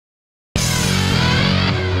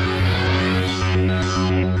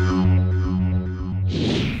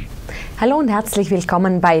Hallo und herzlich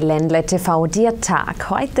willkommen bei Ländle TV, der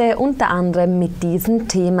Tag. Heute unter anderem mit diesen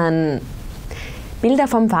Themen. Bilder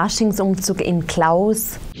vom Faschingsumzug in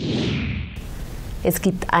Klaus. Es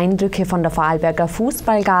gibt Eindrücke von der Vorarlberger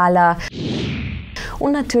Fussballgala.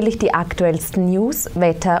 Und natürlich die aktuellsten News,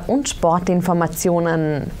 Wetter- und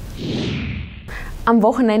Sportinformationen. Am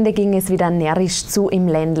Wochenende ging es wieder närrisch zu im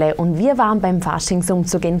Ländle und wir waren beim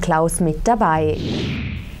Faschingsumzug in Klaus mit dabei.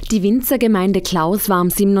 Die Winzergemeinde Klaus war am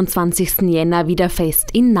 27. Jänner wieder fest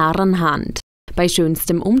in Narrenhand. Bei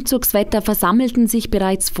schönstem Umzugswetter versammelten sich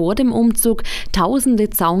bereits vor dem Umzug tausende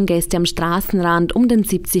Zaungäste am Straßenrand, um den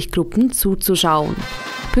 70 Gruppen zuzuschauen.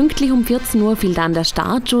 Pünktlich um 14 Uhr fiel dann der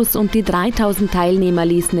Startschuss und die 3000 Teilnehmer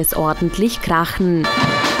ließen es ordentlich krachen.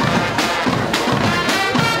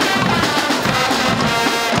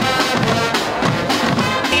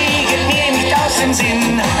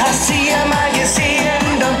 Sinn, hast sie ja mal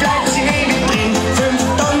gesehen, dann bleibt sie ewig drin. 5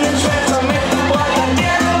 Tonnen Schweizer mit Brot an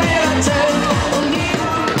der nur ihre Zelt.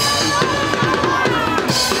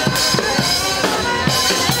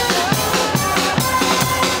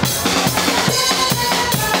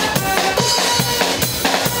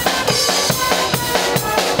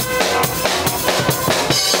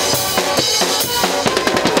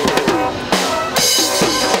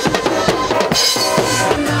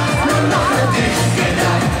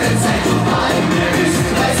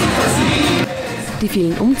 Die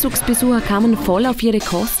vielen Umzugsbesucher kamen voll auf ihre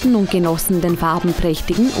Kosten und genossen den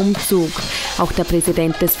farbenprächtigen Umzug. Auch der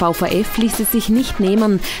Präsident des VVF ließ es sich nicht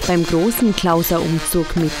nehmen, beim großen Klauser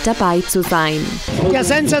Umzug mit dabei zu sein. Ja,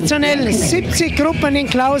 sensationell. 70 Gruppen in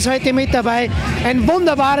Klaus heute mit dabei. Ein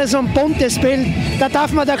wunderbares und buntes Bild. Da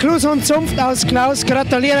darf man der Klus und Zunft aus Klaus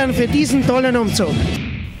gratulieren für diesen tollen Umzug.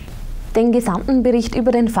 Den gesamten Bericht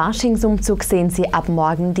über den Faschingsumzug sehen Sie ab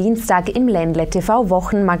morgen Dienstag im Ländle TV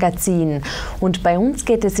Wochenmagazin. Und bei uns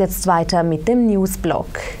geht es jetzt weiter mit dem Newsblog.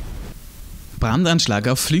 Brandanschlag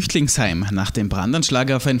auf Flüchtlingsheim. Nach dem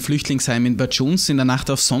Brandanschlag auf ein Flüchtlingsheim in Bad Juns in der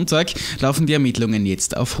Nacht auf Sonntag laufen die Ermittlungen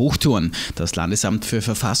jetzt auf Hochtouren. Das Landesamt für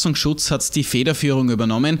Verfassungsschutz hat die Federführung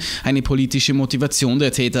übernommen. Eine politische Motivation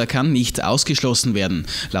der Täter kann nicht ausgeschlossen werden.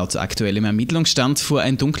 Laut aktuellem Ermittlungsstand fuhr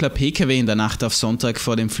ein dunkler Pkw in der Nacht auf Sonntag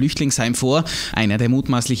vor dem Flüchtlingsheim vor. Einer der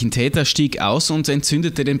mutmaßlichen Täter stieg aus und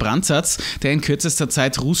entzündete den Brandsatz, der in kürzester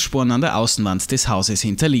Zeit Rußspuren an der Außenwand des Hauses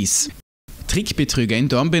hinterließ. Trickbetrüger in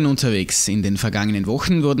Dornbirn unterwegs. In den vergangenen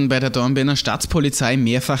Wochen wurden bei der Dornbirner Stadtpolizei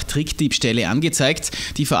mehrfach Trickdiebstähle angezeigt,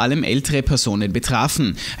 die vor allem ältere Personen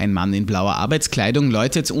betrafen. Ein Mann in blauer Arbeitskleidung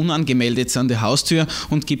läutet unangemeldet an der Haustür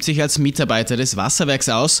und gibt sich als Mitarbeiter des Wasserwerks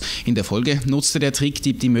aus. In der Folge nutzte der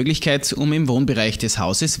Trickdieb die Möglichkeit, um im Wohnbereich des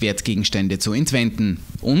Hauses Wertgegenstände zu entwenden.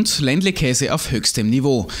 Und Ländle-Käse auf höchstem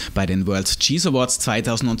Niveau. Bei den World Cheese Awards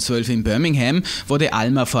 2012 in Birmingham wurde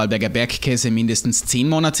Alma Vorarlberger Bergkäse mindestens 10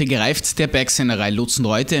 Monate gereift, der Bergsennerei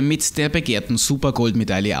Lutzenreute mit der begehrten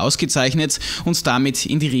Supergoldmedaille ausgezeichnet und damit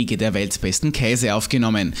in die Riege der weltbesten Käse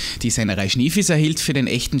aufgenommen. Die Sennerei Schniefis erhielt für den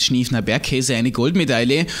echten Schniefner Bergkäse eine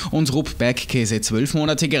Goldmedaille und Rupp Bergkäse 12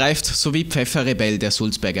 Monate gereift, sowie Pfefferrebell der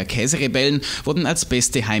Sulzberger Käserebellen wurden als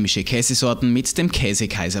beste heimische Käsesorten mit dem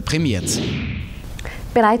Käsekaiser prämiert.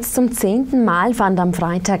 Bereits zum 10. Mal fand am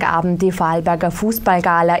Freitagabend die Vorarlberger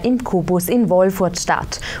Fussballgala im Cubus in Wolfurt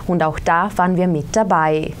statt. Und auch da waren wir mit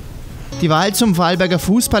dabei. Die Wahl zum Vorarlberger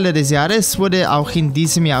Fußballer des Jahres wurde auch in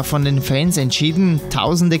diesem Jahr von den Fans entschieden.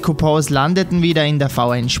 Tausende Coupons landeten wieder in der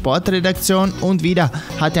VN Sportredaktion und wieder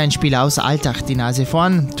hatte ein Spieler aus Altach die Nase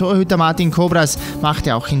vorn. Torhüter Martin Kobras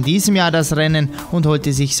machte auch in diesem Jahr das Rennen und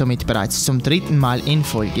holte sich somit bereits zum 3. Mal in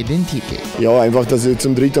Folge den Titel. Ja, einfach, dass ich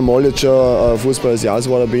zum 3. Mal jetzt schon Fußballer des Jahres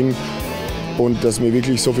geworden bin und dass mir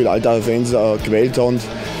wirklich so viele Altacher Fans gewählt haben.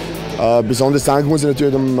 Besonders danken muss ich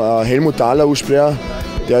natürlich dem Helmut Thaler aussprechen.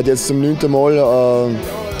 Der hat jetzt zum 9. Mal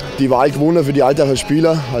die Wahl gewonnen für die Altacher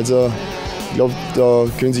Spieler. Also ich glaube, da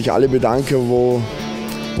können sich alle bedanken,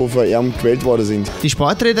 wo für ihn gewählt worden sind. Die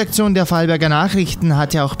Sportredaktion der Vorarlberger Nachrichten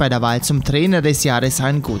hatte auch bei der Wahl zum Trainer des Jahres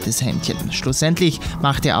ein gutes Händchen. Schlussendlich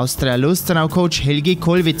machte Austria-Lustenau-Coach Helgi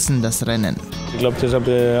Kollwitzen das Rennen. Ich glaube, das ist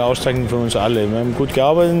eine Auszeichnung für uns alle. Wir haben gut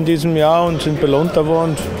gearbeitet in diesem Jahr und sind belohnt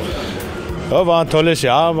worden. Ja, war ein tolles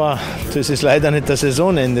Jahr, aber das ist leider nicht das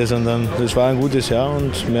Saisonende, sondern das war ein gutes Jahr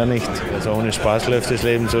und mehr nicht. Also ohne Spaß läuft das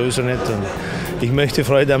Leben sowieso nicht. Und ich möchte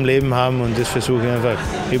Freude am Leben haben und das versuche ich einfach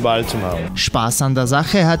überall zu haben. Spaß an der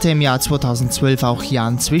Sache hatte im Jahr 2012 auch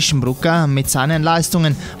Jan Zwischenbrucker. Mit seinen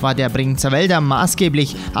Leistungen war der Brinzer Wälder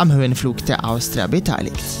maßgeblich am Höhenflug der Austria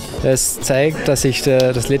beteiligt. Es zeigt, dass ich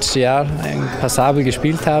das letzte Jahr passabel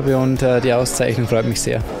gespielt habe und die Auszeichnung freut mich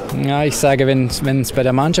sehr. Ja, ich sage, wenn es bei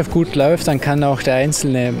der Mannschaft gut läuft, dann kann auch der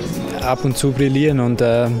Einzelne ab und zu brillieren und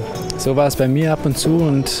so war es bei mir ab und zu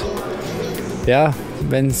und ja,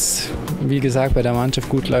 wenn es, wie gesagt, bei der Mannschaft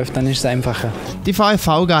gut läuft, dann ist es einfacher. Die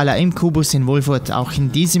VfV-Gala im Cubus in Wolfurt, auch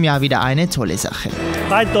in diesem Jahr wieder eine tolle Sache.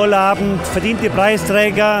 Ein toller Abend, verdiente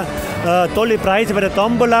Preisträger, tolle Preise bei der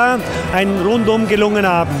Tombola, ein rundum gelungener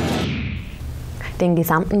Abend. Den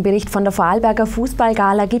gesamten Bericht von der Vorarlberger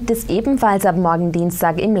Fussballgala gibt es ebenfalls ab morgen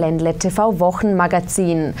Dienstag im Ländle TV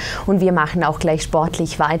Wochenmagazin. Und wir machen auch gleich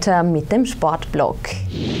sportlich weiter mit dem Sportblog.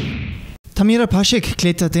 Tamira Paschek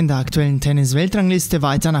klettert in der aktuellen Tennis-Weltrangliste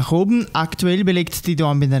weiter nach oben. Aktuell belegt die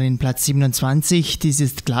Dornbinnerin Platz 27. Dies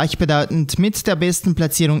ist gleichbedeutend mit der besten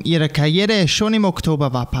Platzierung ihrer Karriere. Schon im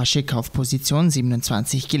Oktober war Paschek auf Position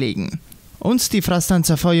 27 gelegen. Und die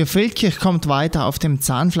Frastanzer Feuer Feldkirch kommt weiter auf dem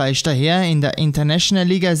Zahnfleisch daher. In der International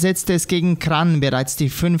Liga setzte es gegen Krann bereits die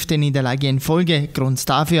 5. Niederlage in Folge. Grund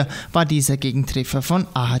dafür war dieser Gegentreffer von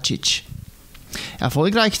Ahacic.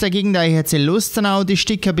 Erfolgreich dagegen der EHC Lustenau, die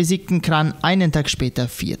Sticker besiegten Krann einen Tag später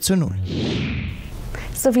 4:0.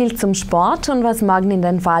 So viel zum Sport und was morgen in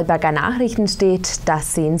den Vorarlberger Nachrichten steht,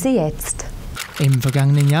 das sehen Sie jetzt. Im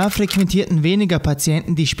vergangenen Jahr frequentierten weniger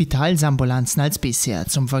Patienten die Spitalsambulanzen als bisher.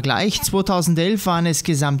 Zum Vergleich, 2011 waren es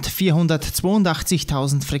gesamt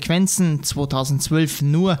 482.000 Frequenzen, 2012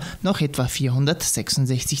 nur noch etwa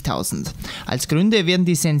 466.000. Als Gründe werden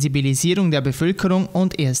die Sensibilisierung der Bevölkerung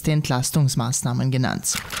und erste Entlastungsmaßnahmen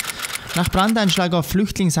genannt. Nach Brandanschlag auf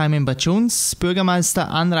Flüchtlingsheim in Bad Schunz, Bürgermeister,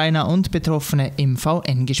 Anrainer und Betroffene im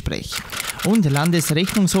VN-Gespräch. Und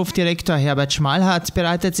Landesrechnungshofdirektor Herbert Schmalhardt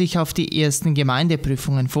bereitet sich auf die ersten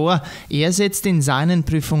Gemeindeprüfungen vor. Er setzt in seinen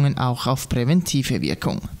Prüfungen auch auf präventive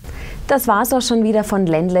Wirkung. Das war's auch schon wieder von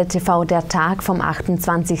Ländle TV, der Tag vom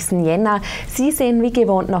 28. Jänner. Sie sehen wie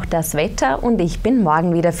gewohnt noch das Wetter und ich bin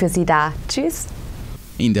morgen wieder für Sie da. Tschüss!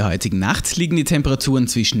 In der heutigen Nacht liegen die Temperaturen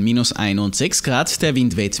zwischen -1 und 6 Grad, der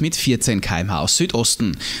Wind weht mit 14 km/h aus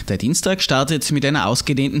Südosten. Der Dienstag startet mit einer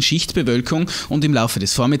ausgedehnten Schichtbewölkung und im Laufe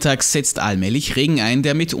des Vormittags setzt allmählich Regen ein,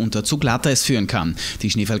 der mitunter zu Glatteis führen kann.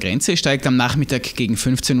 Die Schneefallgrenze steigt am Nachmittag gegen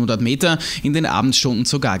 1500 Meter, in den Abendstunden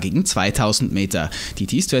sogar gegen 2000 Meter. Die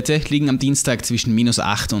Tiefstwerte liegen am Dienstag zwischen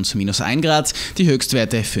 -8 und -1 Grad, die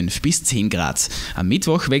Höchstwerte 5 bis 10 Grad. Am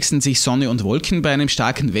Mittwoch wechseln sich Sonne und Wolken bei einem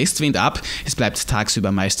starken Westwind ab. Es bleibt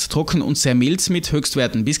tagsüber meist trocken und sehr mild mit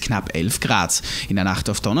Höchstwerten bis knapp 11 Grad. In der Nacht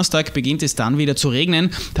auf Donnerstag beginnt es dann wieder zu regnen.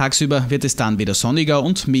 Tagsüber wird es dann wieder sonniger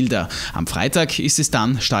und milder. Am Freitag ist es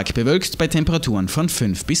dann stark bewölkt bei Temperaturen von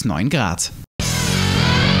 5 bis 9 Grad.